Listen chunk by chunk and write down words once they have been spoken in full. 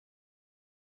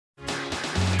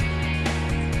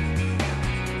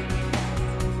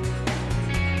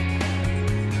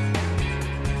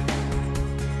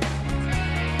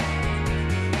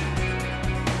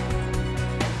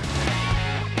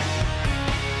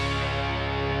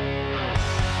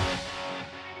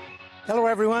Hello,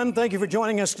 everyone. Thank you for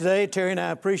joining us today. Terry and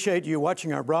I appreciate you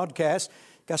watching our broadcast.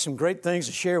 Got some great things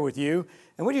to share with you.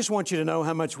 And we just want you to know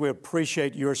how much we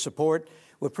appreciate your support.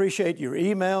 We appreciate your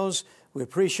emails. We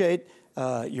appreciate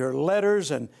your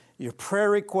letters and your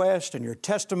prayer requests and your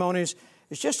testimonies.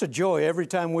 It's just a joy every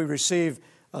time we receive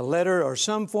a letter or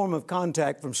some form of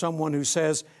contact from someone who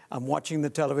says, I'm watching the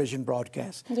television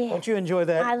broadcast. Yeah. Don't you enjoy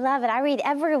that? I love it. I read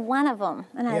every one of them,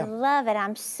 and I love it.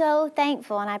 I'm so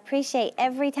thankful, and I appreciate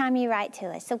every time you write to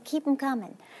us. So keep them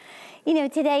coming. You know,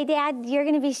 today, Dad, you're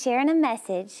going to be sharing a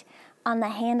message on the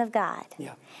hand of God.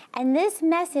 Yeah. And this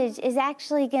message is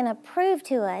actually going to prove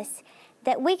to us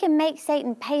that we can make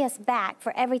Satan pay us back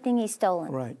for everything he's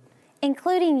stolen. Right.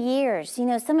 Including years. You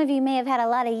know, some of you may have had a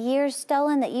lot of years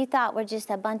stolen that you thought were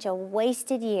just a bunch of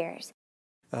wasted years.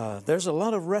 There's a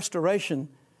lot of restoration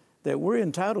that we're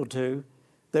entitled to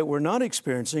that we're not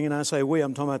experiencing, and I say we,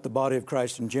 I'm talking about the body of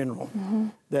Christ in general,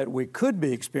 that we could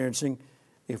be experiencing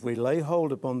if we lay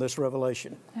hold upon this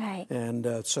revelation. Right.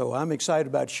 And so I'm excited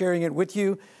about sharing it with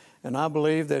you, and I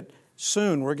believe that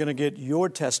soon we're going to get your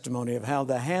testimony of how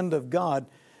the hand of God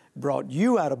brought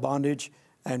you out of bondage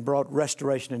and brought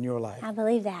restoration in your life. I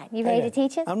believe that. You ready to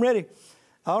teach us? I'm ready.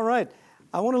 All right.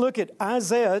 I want to look at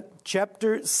Isaiah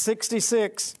chapter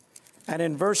 66 and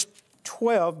in verse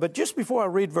 12. But just before I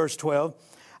read verse 12,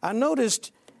 I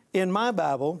noticed in my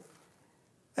Bible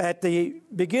at the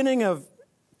beginning of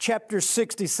chapter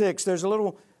 66, there's a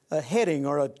little heading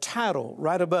or a title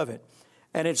right above it.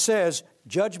 And it says,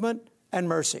 Judgment and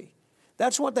Mercy.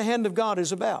 That's what the hand of God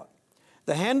is about.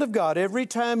 The hand of God, every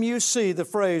time you see the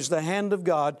phrase, the hand of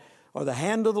God, or the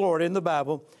hand of the Lord in the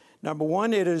Bible, number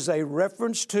one, it is a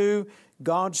reference to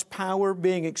God's power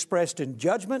being expressed in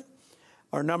judgment.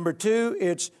 Or number two,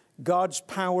 it's God's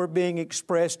power being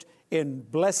expressed in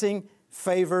blessing,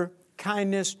 favor,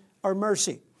 kindness, or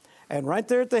mercy. And right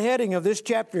there at the heading of this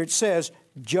chapter, it says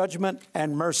judgment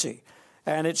and mercy.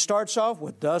 And it starts off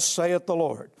with, Thus saith the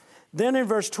Lord. Then in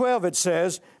verse 12 it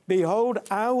says, Behold,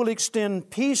 I will extend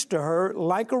peace to her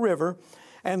like a river,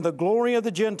 and the glory of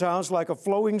the Gentiles like a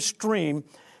flowing stream.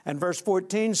 And verse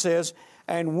 14 says,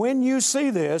 And when you see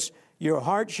this, your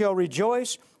heart shall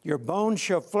rejoice, your bones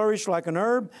shall flourish like an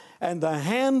herb, and the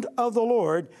hand of the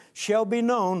Lord shall be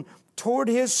known toward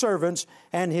His servants,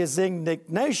 and His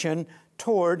indignation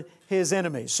toward His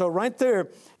enemies. So right there,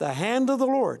 the hand of the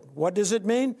Lord, what does it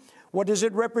mean? What does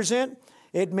it represent?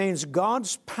 It means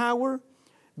God's power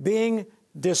being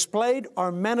displayed or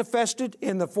manifested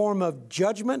in the form of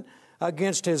judgment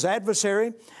against His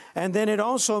adversary. And then it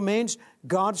also means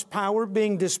God's power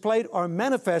being displayed or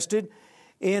manifested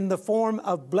in the form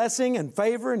of blessing and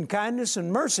favor and kindness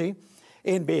and mercy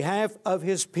in behalf of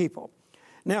His people.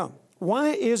 Now, why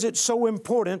is it so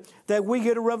important that we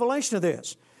get a revelation of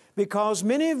this? Because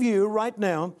many of you right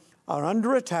now are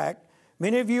under attack.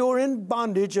 Many of you are in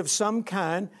bondage of some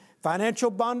kind, financial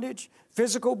bondage,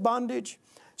 physical bondage,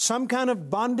 some kind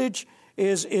of bondage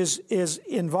is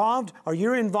involved, or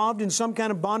you're involved in some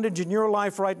kind of bondage in your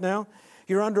life right now.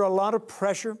 You're under a lot of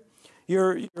pressure.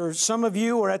 Some of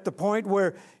you are at the point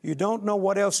where you don't know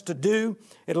what else to do.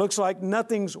 It looks like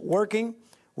nothing's working.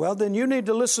 Well, then you need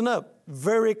to listen up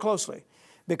very closely,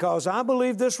 because I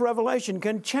believe this revelation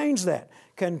can change that,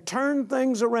 can turn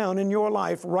things around in your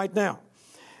life right now.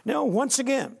 Now, once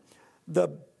again,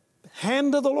 the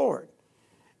hand of the Lord,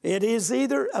 it is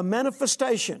either a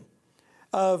manifestation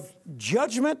of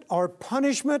judgment or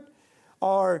punishment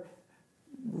or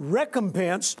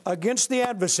recompense against the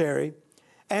adversary,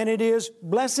 and it is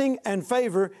blessing and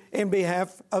favor in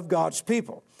behalf of God's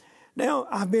people. Now,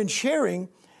 I've been sharing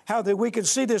how that we can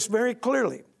see this very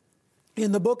clearly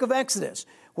in the book of Exodus,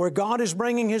 where God is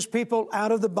bringing His people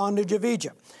out of the bondage of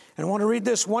Egypt. And I want to read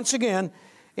this once again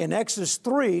in Exodus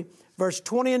 3, verse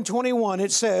 20 and 21.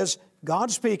 It says,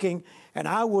 God speaking, And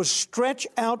I will stretch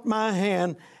out my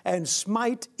hand and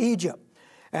smite Egypt.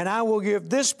 And I will give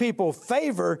this people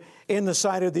favor in the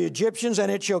sight of the Egyptians,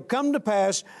 and it shall come to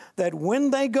pass that when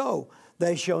they go,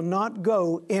 they shall not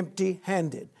go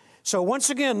empty-handed. So once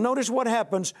again, notice what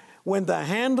happens when the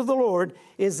hand of the Lord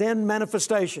is in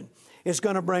manifestation. It's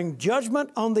going to bring judgment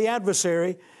on the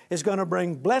adversary. It's going to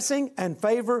bring blessing and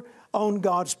favor on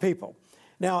God's people.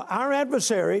 Now, our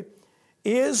adversary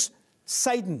is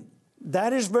Satan.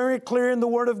 That is very clear in the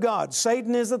Word of God.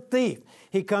 Satan is a thief.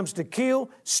 He comes to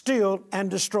kill, steal, and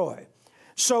destroy.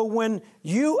 So when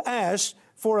you ask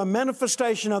for a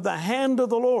manifestation of the hand of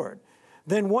the Lord,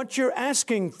 then what you're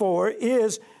asking for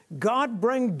is, God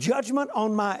bring judgment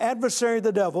on my adversary,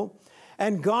 the devil,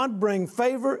 and God bring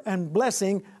favor and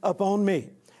blessing upon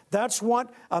me. That's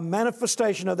what a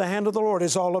manifestation of the hand of the Lord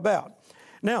is all about.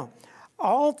 Now,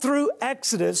 all through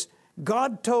Exodus,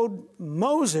 God told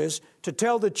Moses to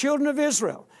tell the children of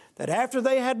Israel that after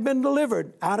they had been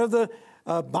delivered out of the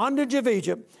bondage of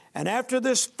Egypt, and after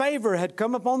this favor had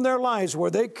come upon their lives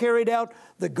where they carried out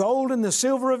the gold and the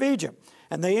silver of Egypt,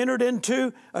 and they entered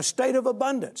into a state of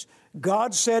abundance,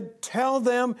 God said, tell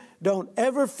them, don't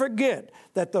ever forget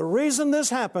that the reason this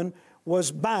happened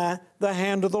was by the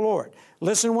hand of the Lord.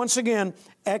 Listen once again,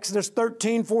 Exodus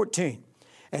 13:14.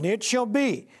 And it shall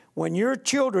be when your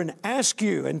children ask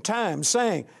you in time,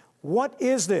 saying, what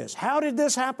is this? How did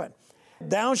this happen?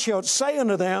 Thou shalt say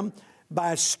unto them,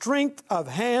 by strength of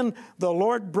hand the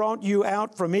Lord brought you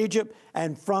out from Egypt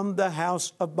and from the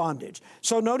house of bondage.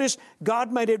 So notice,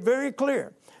 God made it very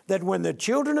clear that when the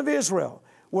children of Israel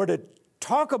were to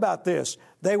talk about this,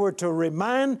 they were to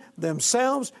remind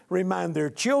themselves, remind their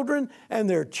children and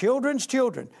their children's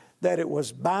children that it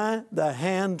was by the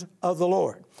hand of the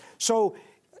Lord. So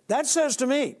that says to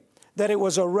me that it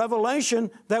was a revelation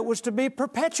that was to be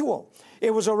perpetual.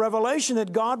 It was a revelation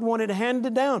that God wanted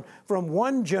handed down from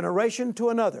one generation to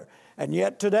another. And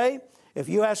yet today, if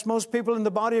you ask most people in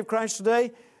the body of Christ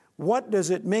today, what does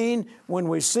it mean when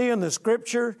we see in the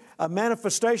Scripture a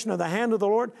manifestation of the hand of the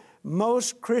Lord?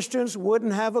 Most Christians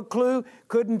wouldn't have a clue,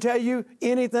 couldn't tell you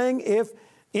anything, if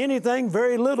anything,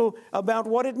 very little about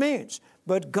what it means.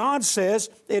 But God says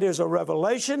it is a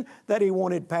revelation that He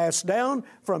wanted passed down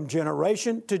from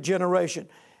generation to generation.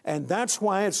 And that's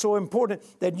why it's so important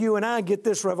that you and I get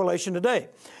this revelation today.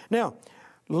 Now,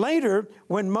 later,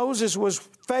 when Moses was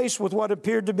faced with what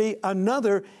appeared to be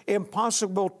another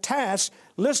impossible task,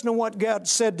 listen to what God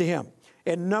said to him.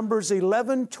 In Numbers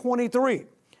 11:23,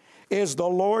 is the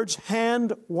Lord's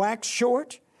hand waxed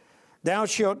short? Thou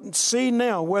shalt see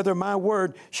now whether my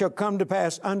word shall come to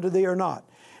pass unto thee or not.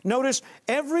 Notice,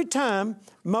 every time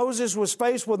Moses was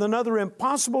faced with another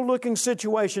impossible-looking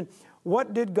situation,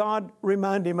 what did God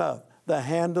remind him of? The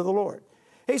hand of the Lord.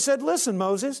 He said, listen,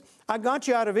 Moses, I got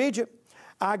you out of Egypt.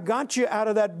 I got you out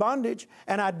of that bondage,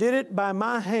 and I did it by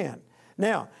my hand.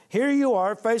 Now, here you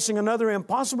are facing another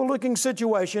impossible-looking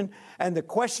situation, and the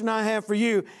question I have for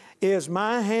you is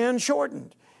my hand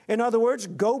shortened? In other words,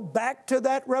 go back to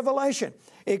that revelation.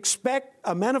 Expect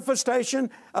a manifestation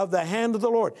of the hand of the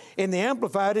Lord. In the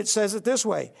Amplified, it says it this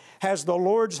way: has the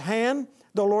Lord's hand,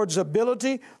 the Lord's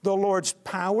ability, the Lord's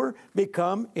power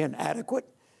become inadequate?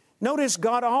 Notice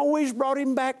God always brought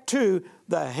him back to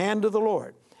the hand of the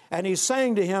Lord. And He's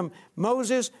saying to him,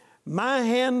 Moses, my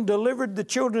hand delivered the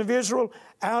children of Israel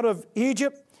out of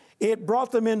Egypt. It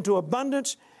brought them into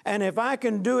abundance. And if I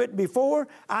can do it before,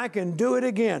 I can do it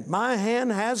again. My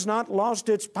hand has not lost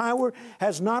its power,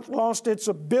 has not lost its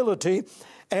ability,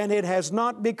 and it has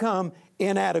not become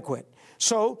inadequate.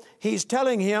 So He's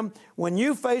telling him, when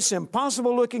you face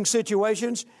impossible-looking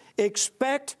situations,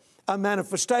 expect a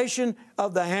manifestation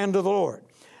of the hand of the Lord.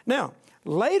 Now,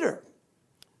 later,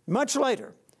 much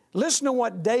later, listen to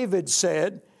what David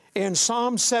said in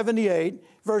Psalm 78,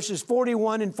 verses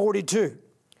 41 and 42.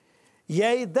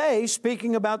 Yea, they,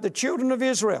 speaking about the children of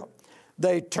Israel,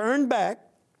 they turned back,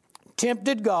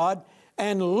 tempted God,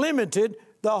 and limited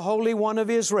the Holy One of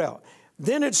Israel.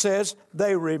 Then it says,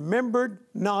 they remembered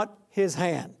not His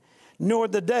hand, nor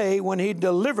the day when He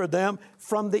delivered them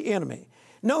from the enemy.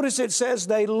 Notice it says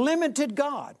they limited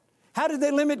God. How did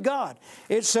they limit God?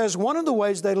 It says one of the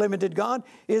ways they limited God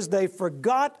is they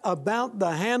forgot about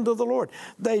the hand of the Lord.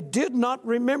 They did not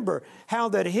remember how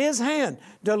that His hand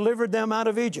delivered them out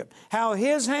of Egypt, how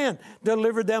His hand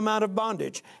delivered them out of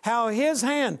bondage, how His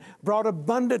hand brought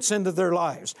abundance into their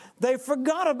lives. They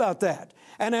forgot about that.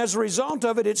 And as a result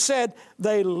of it, it said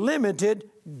they limited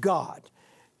God.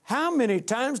 How many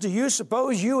times do you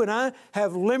suppose you and I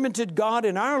have limited God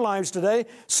in our lives today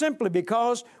simply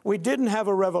because we didn't have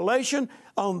a revelation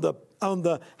on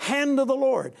the hand of the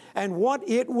Lord and what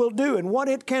it will do and what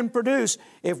it can produce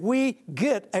if we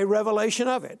get a revelation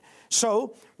of it?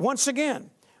 So, once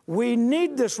again, we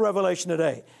need this revelation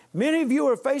today. Many of you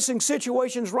are facing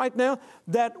situations right now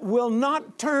that will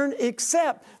not turn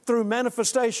except through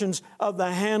manifestations of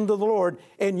the hand of the Lord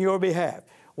in your behalf.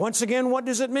 Once again, what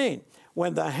does it mean?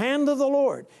 When the hand of the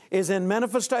Lord is in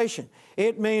manifestation,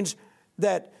 it means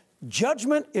that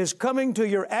judgment is coming to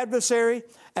your adversary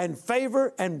and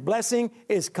favor and blessing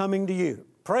is coming to you.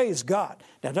 Praise God.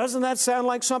 Now, doesn't that sound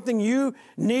like something you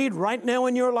need right now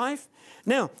in your life?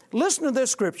 Now, listen to this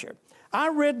scripture. I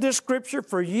read this scripture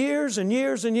for years and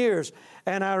years and years,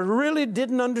 and I really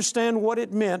didn't understand what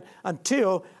it meant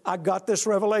until I got this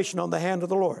revelation on the hand of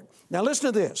the Lord. Now,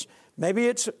 listen to this. Maybe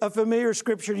it's a familiar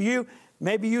scripture to you.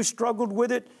 Maybe you struggled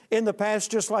with it in the past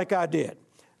just like I did.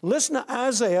 Listen to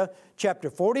Isaiah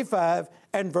chapter 45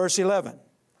 and verse 11.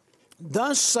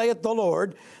 Thus saith the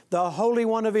Lord, the Holy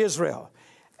One of Israel,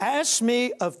 ask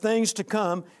me of things to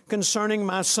come concerning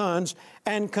my sons,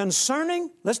 and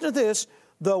concerning, listen to this,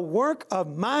 the work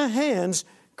of my hands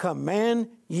command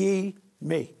ye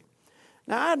me.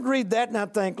 Now I'd read that and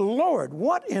I'd think, Lord,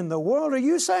 what in the world are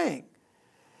you saying?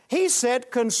 He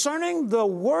said, concerning the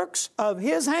works of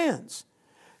his hands,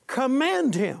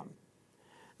 command him.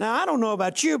 Now I don't know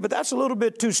about you, but that's a little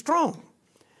bit too strong.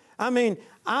 I mean,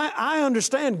 I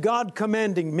understand God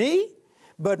commanding me,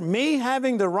 but me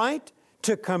having the right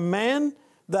to command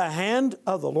the hand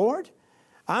of the Lord?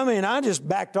 I mean, I just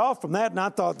backed off from that and I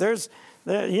thought that's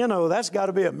got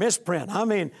to be a misprint. I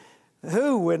mean,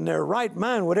 who in their right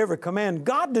mind would ever command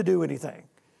God to do anything?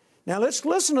 Now let's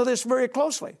listen to this very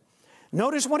closely.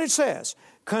 Notice what it says.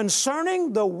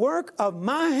 Concerning the work of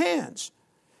my hands,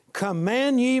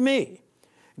 command ye me.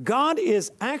 God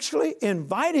is actually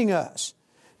inviting us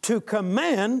to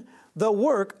command the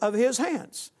work of his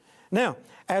hands. Now,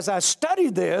 as I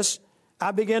studied this, I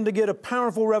began to get a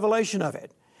powerful revelation of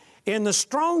it. In the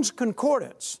Strong's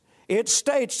Concordance, it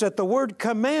states that the word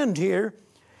command here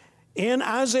in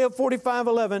Isaiah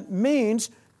 45:11 means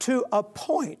to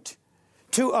appoint.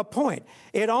 To appoint.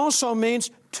 It also means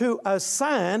to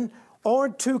assign or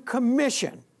to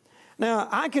commission. Now,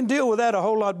 I can deal with that a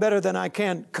whole lot better than I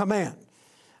can command.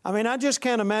 I mean, I just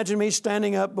can't imagine me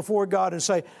standing up before God and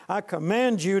say, I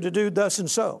command you to do thus and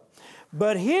so.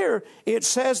 But here it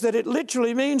says that it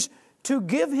literally means to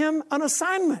give him an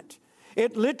assignment.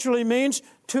 It literally means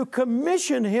to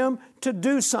commission him to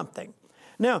do something.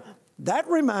 Now, that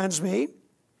reminds me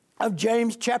of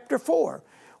James chapter 4,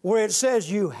 where it says,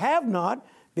 you have not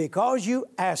because you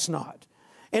ask not.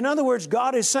 In other words,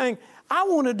 God is saying, I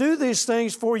want to do these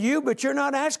things for you, but you're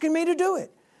not asking me to do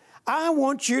it. I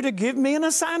want you to give me an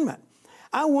assignment.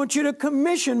 I want you to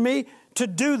commission me to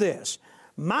do this.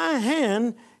 My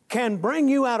hand can bring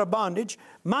you out of bondage.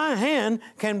 My hand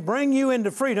can bring you into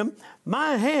freedom.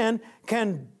 My hand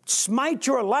can smite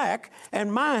your lack,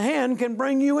 and my hand can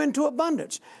bring you into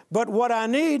abundance. But what I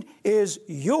need is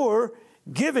your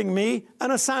giving me an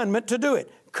assignment to do it.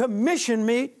 Commission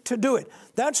me to do it.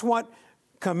 That's what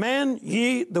command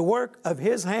ye the work of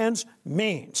his hands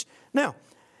means. Now,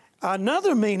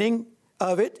 another meaning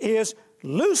of it is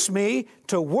loose me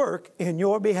to work in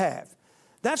your behalf.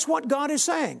 That's what God is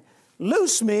saying.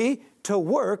 Loose me to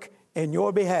work in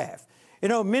your behalf. You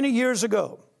know, many years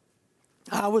ago,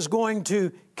 I was going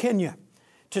to Kenya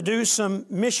to do some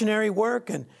missionary work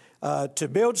and to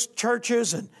build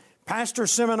churches and pastor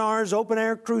seminars, open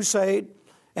air crusade,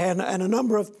 and a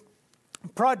number of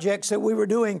projects that we were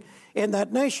doing in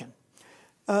that nation.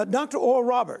 Dr. Oral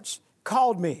Roberts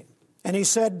called me and he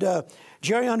said,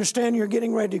 Jerry, I understand you're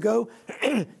getting ready to go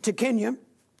to Kenya.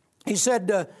 He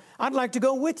said, I'd like to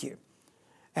go with you.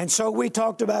 And so we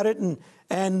talked about it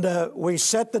and we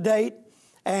set the date,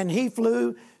 and he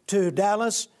flew to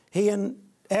Dallas. He and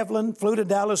Evelyn flew to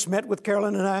Dallas, met with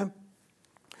Carolyn and I.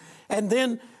 And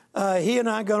then he and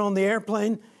I got on the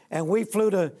airplane and we flew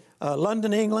to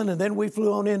London, England, and then we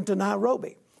flew on into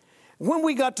Nairobi. When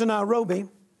we got to Nairobi,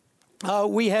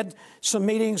 we had some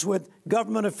meetings with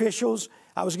government officials.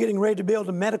 I was getting ready to build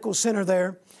a medical center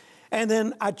there. And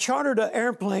then I chartered an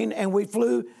airplane and we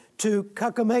flew to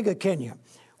Kakamega, Kenya,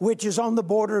 which is on the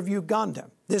border of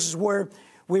Uganda. This is where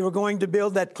we were going to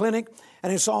build that clinic,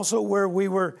 and it's also where we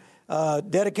were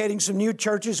dedicating some new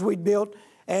churches we'd built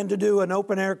and to do an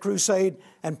open-air crusade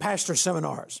and pastor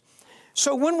seminars.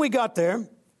 So when we got there,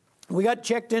 we got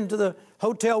checked into the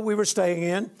hotel we were staying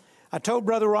in. I told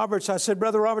Brother Roberts, I said,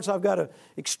 Brother Roberts, I've got an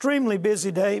extremely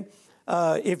busy day.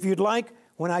 If you'd like,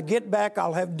 when I get back,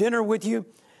 I'll have dinner with you.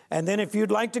 And then if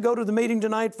you'd like to go to the meeting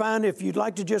tonight, fine. If you'd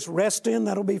like to just rest in,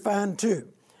 that'll be fine too.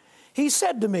 He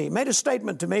said to me, made a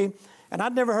statement to me, and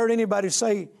I'd never heard anybody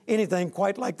say anything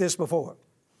quite like this before.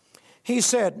 He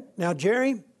said, now,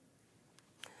 Jerry,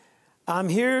 I'm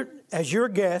here as your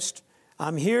guest.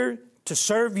 I'm here to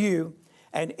serve you.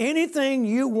 And anything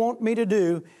you want me to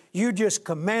do, you just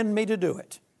command me to do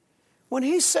it. When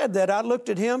he said that, I looked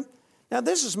at him. Now,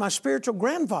 this is my spiritual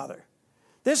grandfather.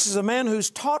 This is a man who's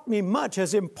taught me much,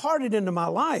 has imparted into my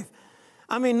life.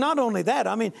 I mean, not only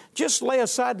that, just lay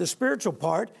aside the spiritual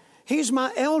part. He's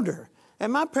my elder.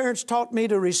 And my parents taught me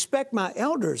to respect my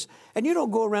elders. And you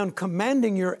don't go around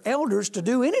commanding your elders to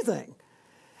do anything.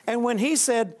 And when he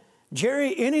said,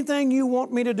 Jerry, anything you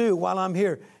want me to do while I'm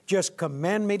here, just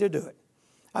command me to do it.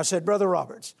 I said, Brother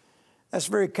Roberts, that's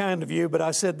very kind of you, but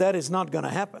I said, that is not going to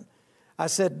happen. I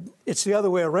said, it's the other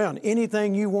way around.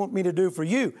 Anything you want me to do for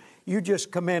you, you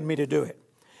just command me to do it.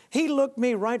 He looked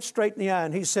me right straight in the eye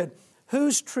and he said,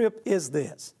 whose trip is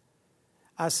this?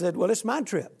 I said, well, it's my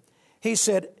trip. He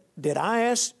said, did I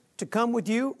ask to come with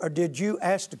you, or did you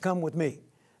ask to come with me?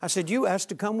 I said, you asked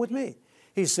to come with me.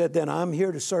 He said, then I'm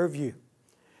here to serve you.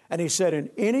 And he said, in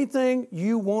anything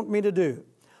you want me to do,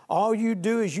 all you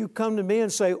do is you come to me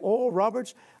and say, Oral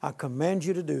Roberts, I command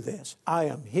you to do this. I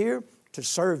am here to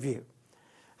serve you.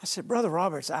 I said, Brother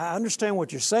Roberts, I understand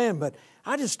what you're saying, but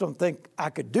I just don't think I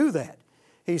could do that.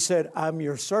 He said, I'm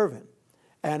your servant,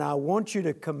 and I want you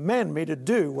to command me to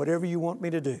do whatever you want me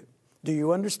to do. Do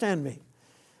you understand me?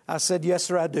 I said, yes,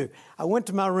 sir, I do. I went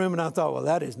to my room and I thought, well,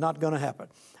 that is not going to happen.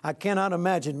 I cannot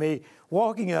imagine me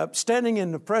walking up, standing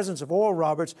in the presence of Oral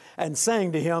Roberts and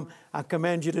saying to him, I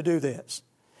command you to do this.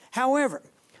 However,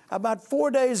 about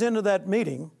 4 days into that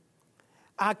meeting,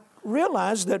 I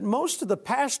realized that most of the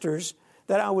pastors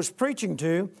that I was preaching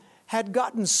to had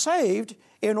gotten saved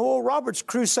in Oral Roberts'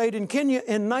 crusade in Kenya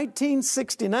in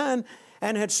 1969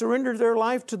 and had surrendered their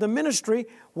life to the ministry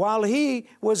while he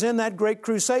was in that great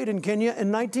crusade in Kenya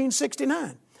in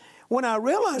 1969. When I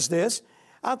realized this,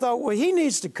 I thought, well, he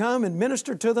needs to come and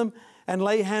minister to them and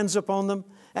lay hands upon them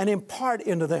and impart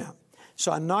into them.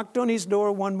 So I knocked on his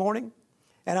door one morning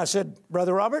and I said,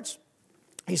 Brother Roberts?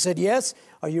 He said, yes.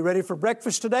 Are you ready for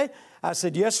breakfast today? I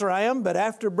said, yes, sir, I am. But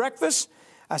after breakfast,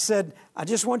 I said, I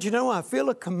just want you to know I feel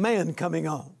a command coming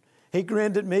on. He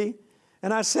grinned at me,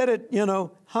 and I said it,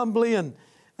 humbly and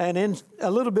in a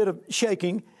little bit of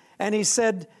shaking. And he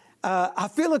said, I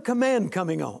feel a command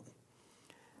coming on.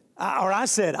 I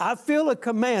said, I feel a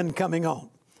command coming on.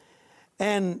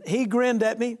 And he grinned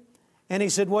at me, and he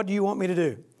said, what do you want me to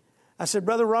do? I said,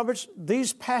 Brother Roberts,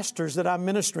 these pastors that I'm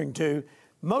ministering to,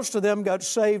 most of them got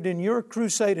saved in your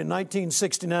crusade in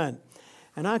 1969.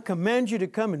 And I command you to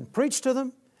come and preach to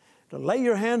them, to lay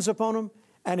your hands upon them,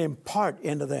 and impart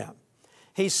into them.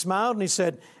 He smiled and he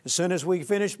said, as soon as we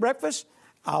finish breakfast,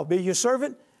 I'll be your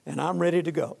servant, and I'm ready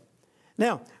to go.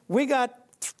 Now, we got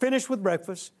finished with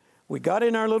breakfast. We got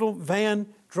in our little van,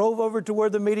 drove over to where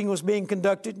the meeting was being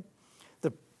conducted.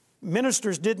 The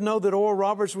ministers didn't know that Oral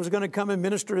Roberts was going to come and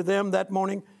minister to them that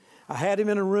morning. I had him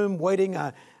in a room waiting.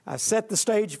 I set the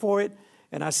stage for it,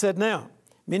 and I said, now,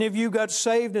 many of you got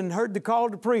saved and heard the call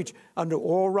to preach under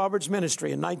Oral Roberts'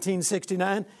 ministry in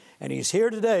 1969, and he's here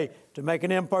today to make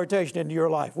an impartation into your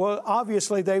life. Well,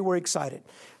 obviously, they were excited.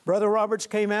 Brother Roberts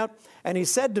came out, and he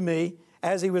said to me,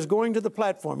 as he was going to the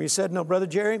platform, he said, no, Brother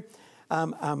Jerry,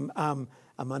 I'm a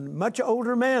much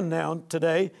older man now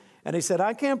today, and he said,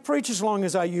 I can't preach as long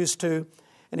as I used to.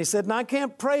 And he said, and I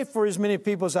can't pray for as many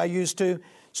people as I used to.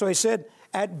 So he said,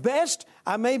 at best,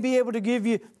 I may be able to give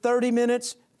you 30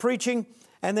 minutes preaching,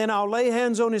 and then I'll lay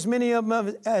hands on as many of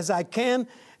them as I can.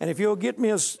 And if you'll get me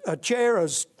a chair, a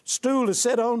stool to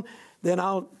sit on, then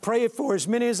I'll pray for as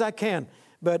many as I can.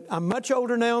 But I'm much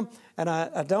older now, and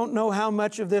I don't know how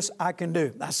much of this I can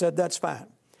do. I said, that's fine.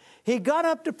 He got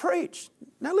up to preach.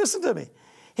 Now listen to me.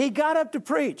 He got up to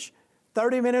preach.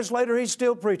 30 minutes later, he's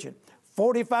still preaching.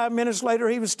 45 minutes later,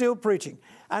 he was still preaching.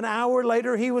 An hour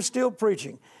later, he was still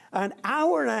preaching. An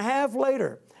hour and a half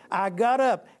later, I got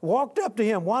up, walked up to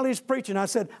him while he's preaching. I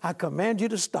said, I command you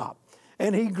to stop.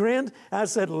 And he grinned. I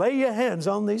said, lay your hands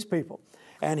on these people.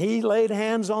 And he laid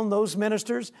hands on those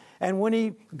ministers. And when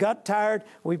he got tired,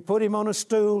 we put him on a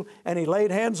stool and he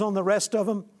laid hands on the rest of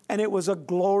them. And it was a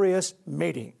glorious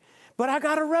meeting. But I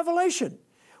got a revelation.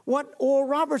 What Oral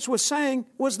Roberts was saying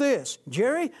was this,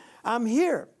 Jerry, I'm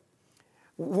here.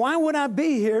 Why would I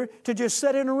be here to just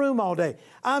sit in a room all day?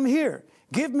 I'm here.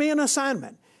 Give me an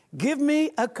assignment. Give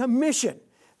me a commission.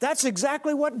 That's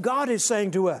exactly what God is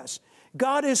saying to us.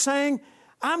 God is saying,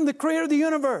 I'm the creator of the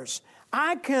universe.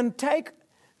 I can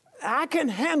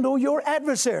handle your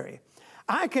adversary.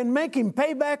 I can make him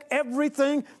pay back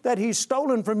everything that he's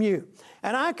stolen from you.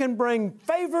 And I can bring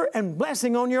favor and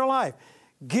blessing on your life.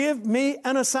 Give me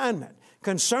an assignment.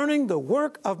 Concerning the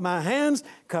work of my hands,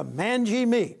 command ye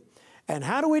me. And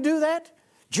how do we do that?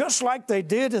 Just like they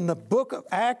did in the book of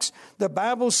Acts, the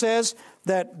Bible says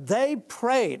that they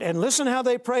prayed. And listen how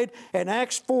they prayed in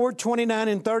Acts 4, 29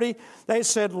 and 30. They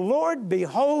said, Lord,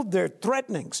 behold their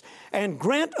threatenings, and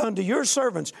grant unto your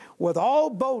servants with all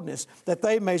boldness that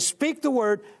they may speak the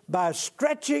word by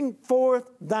stretching forth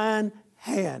thine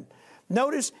hand.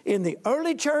 Notice in the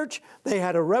early church, they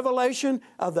had a revelation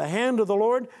of the hand of the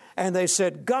Lord, and they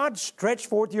said, God, stretch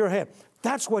forth your hand.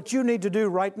 That's what you need to do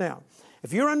right now.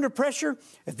 If you're under pressure,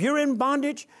 if you're in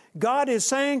bondage, God is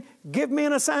saying, give me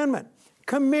an assignment.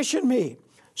 Commission me.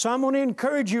 So I'm going to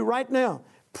encourage you right now.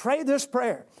 Pray this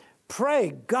prayer.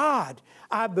 Pray, God,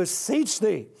 I beseech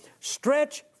thee,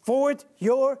 stretch forth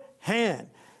your hand.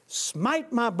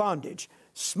 Smite my bondage.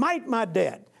 Smite my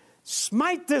debt.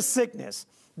 Smite this sickness.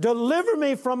 Deliver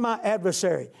me from my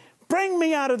adversary. Bring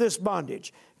me out of this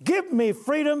bondage. Give me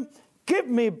freedom, give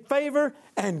me favor,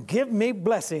 and give me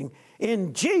blessing.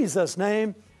 In Jesus'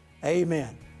 name,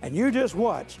 amen. And you just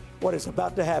watch what is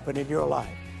about to happen in your life.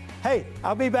 Hey,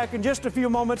 I'll be back in just a few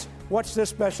moments. Watch this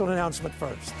special announcement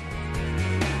first.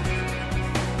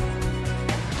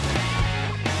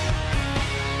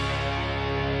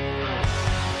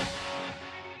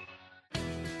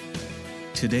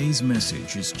 Today's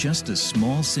message is just a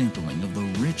small sampling of the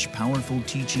rich, powerful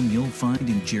teaching you'll find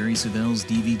in Jerry Savelle's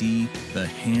DVD, The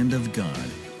Hand of God.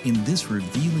 In this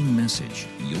revealing message,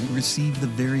 you'll receive the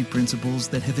very principles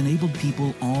that have enabled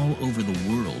people all over the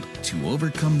world to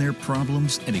overcome their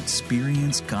problems and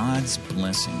experience God's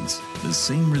blessings. The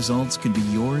same results can be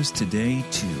yours today,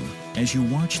 too. As you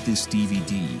watch this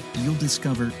DVD, you'll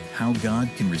discover how God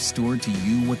can restore to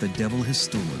you what the devil has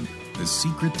stolen, the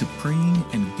secret to praying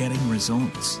and getting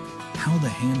results, how the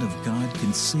hand of God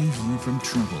can save you from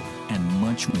trouble, and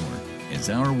much more. As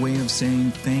our way of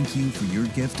saying thank you for your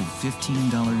gift of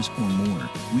 $15 or more,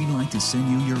 we'd like to send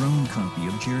you your own copy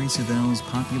of Jerry Savelle's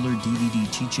popular DVD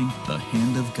teaching, The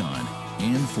Hand of God.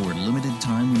 And for a limited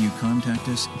time when you contact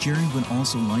us, Jerry would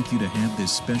also like you to have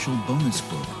this special bonus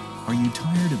book. Are you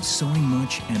tired of sowing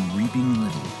much and reaping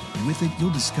little? With it,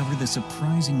 you'll discover the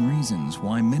surprising reasons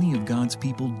why many of God's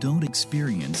people don't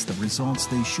experience the results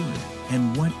they should,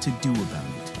 and what to do about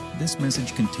it. This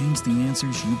message contains the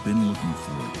answers you've been looking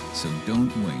for, so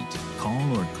don't wait.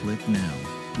 Call or click now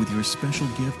with your special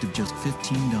gift of just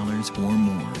 $15 or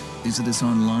more. Visit us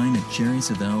online at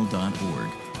jerrysavelle.org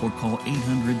or call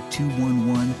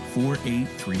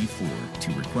 800-211-4834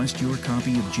 to request your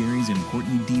copy of Jerry's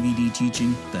important DVD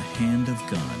teaching, The Hand of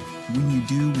God. When you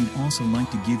do, we'd also like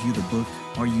to give you the book,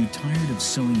 Are You Tired of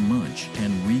Sowing Much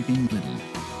and Reaping Little?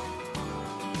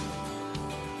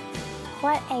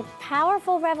 What a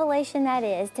powerful revelation that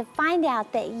is, to find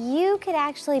out that you could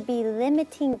actually be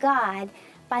limiting God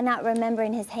by not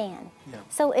remembering His hand. Yeah.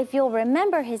 So if you'll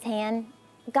remember His hand,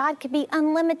 God could be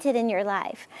unlimited in your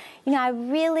life. You know, I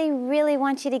really, really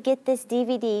want you to get this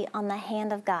DVD on the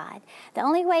hand of God. The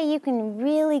only way you can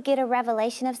really get a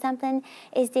revelation of something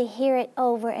is to hear it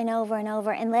over and over and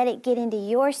over and let it get into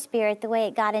your spirit the way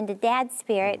it got into Dad's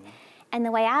spirit and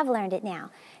the way I've learned it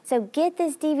now. So get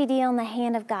this DVD on the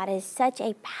hand of God. It is such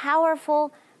a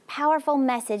powerful, powerful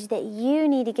message that you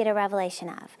need to get a revelation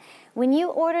of. When you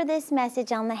order this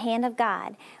message on the hand of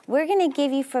God, we're going to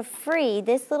give you for free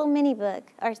this little mini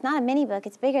book, or it's not a mini book,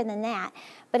 it's bigger than that,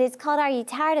 but it's called Are You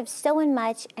Tired of Sowing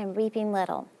Much and Reaping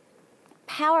Little?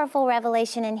 Powerful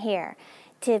revelation in here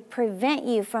to prevent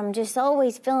you from just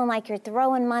always feeling like you're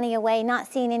throwing money away, not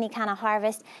seeing any kind of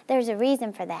harvest. There's a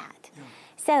reason for that. Yeah.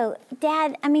 So,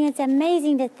 Dad, I mean, it's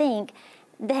amazing to think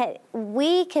that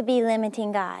we could be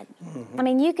limiting God. Mm-hmm. I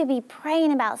mean, you could be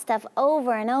praying about stuff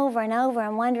over and over and over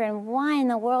and wondering why in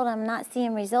the world I'm not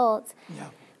seeing results. Yeah.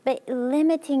 But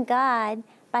limiting God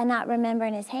by not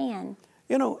remembering His hand.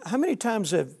 You know, how many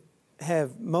times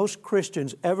have most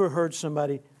Christians ever heard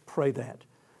somebody pray that?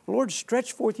 Lord,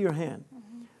 stretch forth your hand.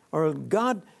 Mm-hmm. Or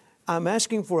God, I'm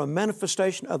asking for a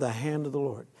manifestation of the hand of the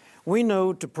Lord. We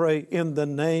know to pray in the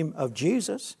name of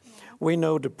Jesus. We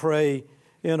know to pray,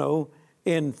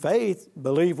 in faith,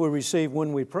 believe we receive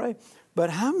when we pray. But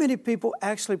how many people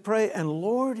actually pray, and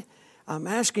Lord, I'm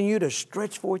asking you to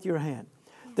stretch forth your hand?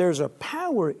 There's a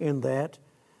power in that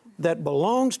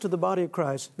belongs to the body of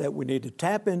Christ that we need to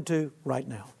tap into right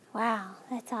now. Wow,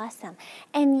 that's awesome.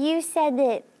 And you said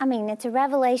that, it's a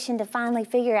revelation to finally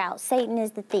figure out Satan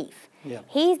is the thief. Yeah.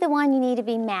 He's the one you need to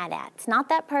be mad at. It's not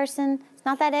that person. It's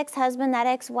not that ex-husband, that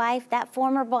ex-wife, that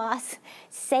former boss.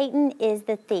 Satan is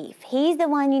the thief. He's the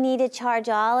one you need to charge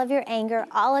all of your anger,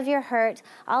 all of your hurt,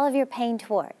 all of your pain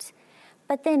towards.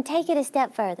 But then take it a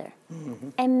step further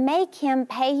and make him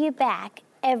pay you back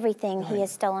everything he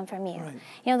has stolen from you. Right.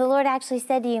 You know, the Lord actually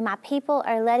said to you, my people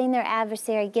are letting their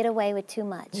adversary get away with too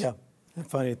much. Yeah. A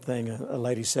funny thing, a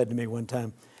lady said to me one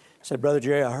time, said, Brother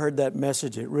Jerry, I heard that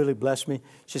message. It really blessed me.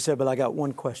 She said, but I got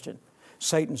one question.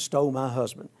 Satan stole my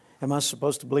husband. Am I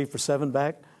supposed to believe for 7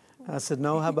 back? I said,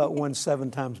 no, how about 1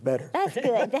 7 times better? That's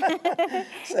good.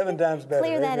 7 times better.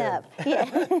 Clear that up.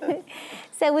 Yeah.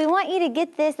 So we want you to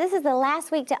get this. This is the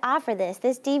last week to offer this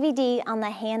DVD on the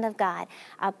hand of God.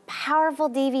 A powerful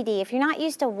DVD. If you're not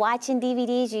used to watching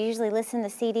DVDs, you usually listen to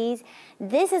CDs.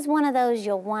 This is one of those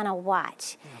you'll want to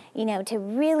watch, to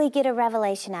really get a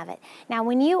revelation of it. Now,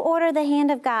 when you order the hand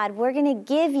of God, we're going to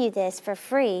give you this for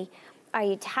free. Are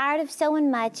you tired of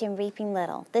sowing much and reaping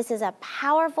little? This is a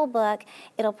powerful book.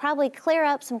 It'll probably clear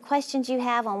up some questions you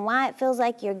have on why it feels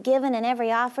like you're giving in every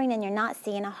offering and you're not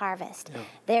seeing a harvest. Yeah.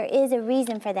 There is a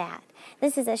reason for that.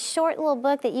 This is a short little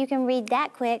book that you can read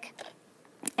that quick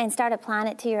and start applying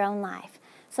it to your own life.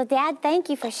 So, Dad, thank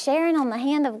you for sharing on the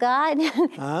hand of God.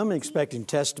 I'm expecting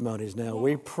testimonies now.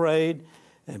 We prayed,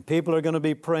 and people are going to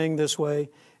be praying this way,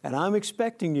 and I'm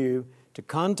expecting you to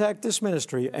contact this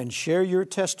ministry and share your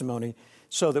testimony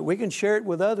so that we can share it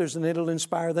with others and it'll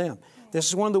inspire them. This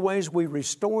is one of the ways we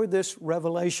restore this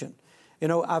revelation. You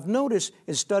know, I've noticed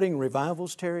in studying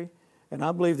revivals, Terry, and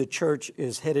I believe the church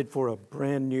is headed for a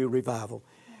brand new revival.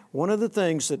 One of the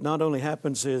things that not only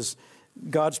happens is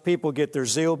God's people get their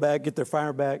zeal back, get their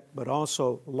fire back, but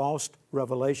also lost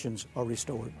revelations are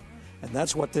restored. And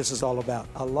that's what this is all about.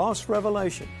 A lost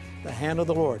revelation, the hand of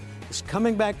the Lord, is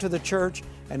coming back to the church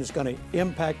and it's going to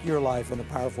impact your life in a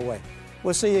powerful way.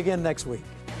 We'll see you again next week.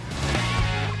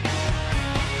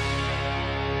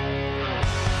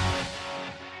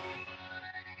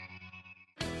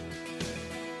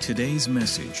 Today's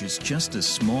message is just a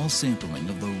small sampling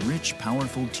of the rich,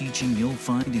 powerful teaching you'll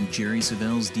find in Jerry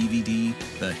Savelle's DVD,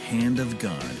 The Hand of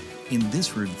God. In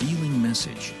this revealing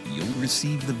message, you'll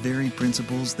receive the very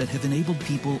principles that have enabled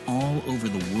people all over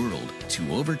the world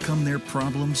to overcome their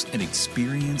problems and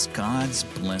experience God's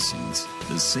blessings.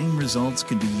 The same results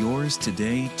can be yours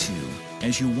today, too.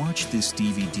 As you watch this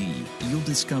DVD, you'll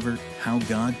discover how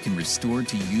God can restore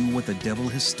to you what the devil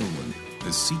has stolen,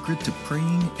 the secret to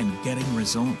praying and getting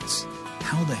results,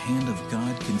 how the hand of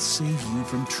God can save you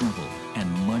from trouble, and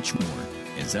much more.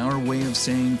 As our way of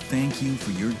saying thank you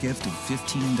for your gift of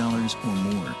 $15 or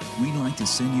more, we'd like to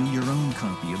send you your own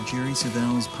copy of Jerry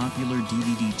Savelle's popular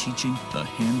DVD teaching, The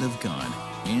Hand of God.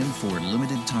 And for a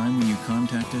limited time when you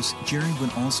contact us, Jerry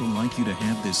would also like you to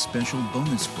have this special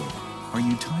bonus book. Are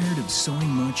you tired of sowing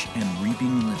much and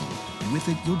reaping little? With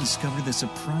it, you'll discover the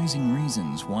surprising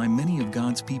reasons why many of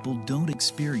God's people don't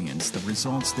experience the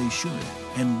results they should,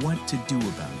 and what to do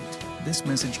about it. This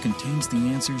message contains the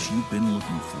answers you've been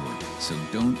looking for, so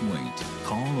don't wait.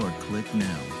 Call or click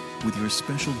now with your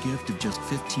special gift of just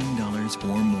 $15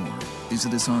 or more.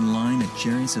 Visit us online at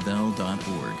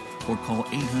jerrysavelle.org or call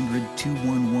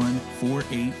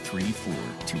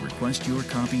 800-211-4834 to request your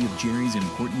copy of Jerry's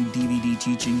important DVD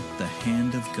teaching, The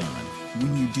Hand of God.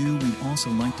 When you do, we'd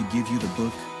also like to give you the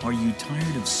book, Are You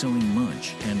Tired of Sowing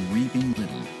Much and Reaping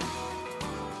Little?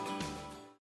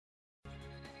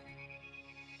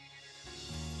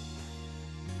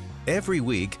 Every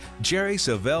week, Jerry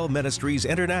Savelle Ministries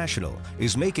International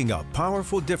is making a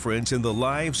powerful difference in the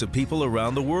lives of people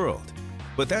around the world.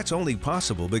 But that's only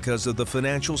possible because of the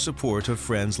financial support of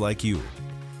friends like you.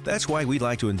 That's why we'd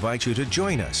like to invite you to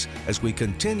join us as we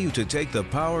continue to take the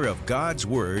power of God's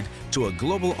Word to a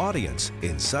global audience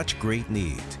in such great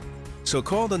need. So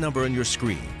call the number on your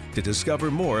screen to discover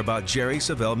more about Jerry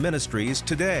Savelle Ministries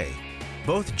today.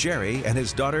 Both Jerry and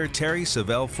his daughter Terry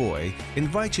Savelle Foy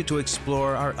invite you to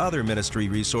explore our other ministry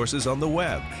resources on the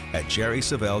web at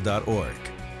jerrysavelle.org.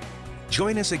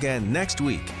 Join us again next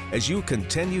week as you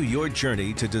continue your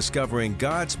journey to discovering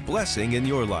God's blessing in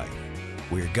your life,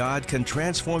 where God can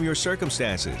transform your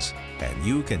circumstances and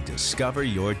you can discover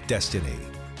your destiny.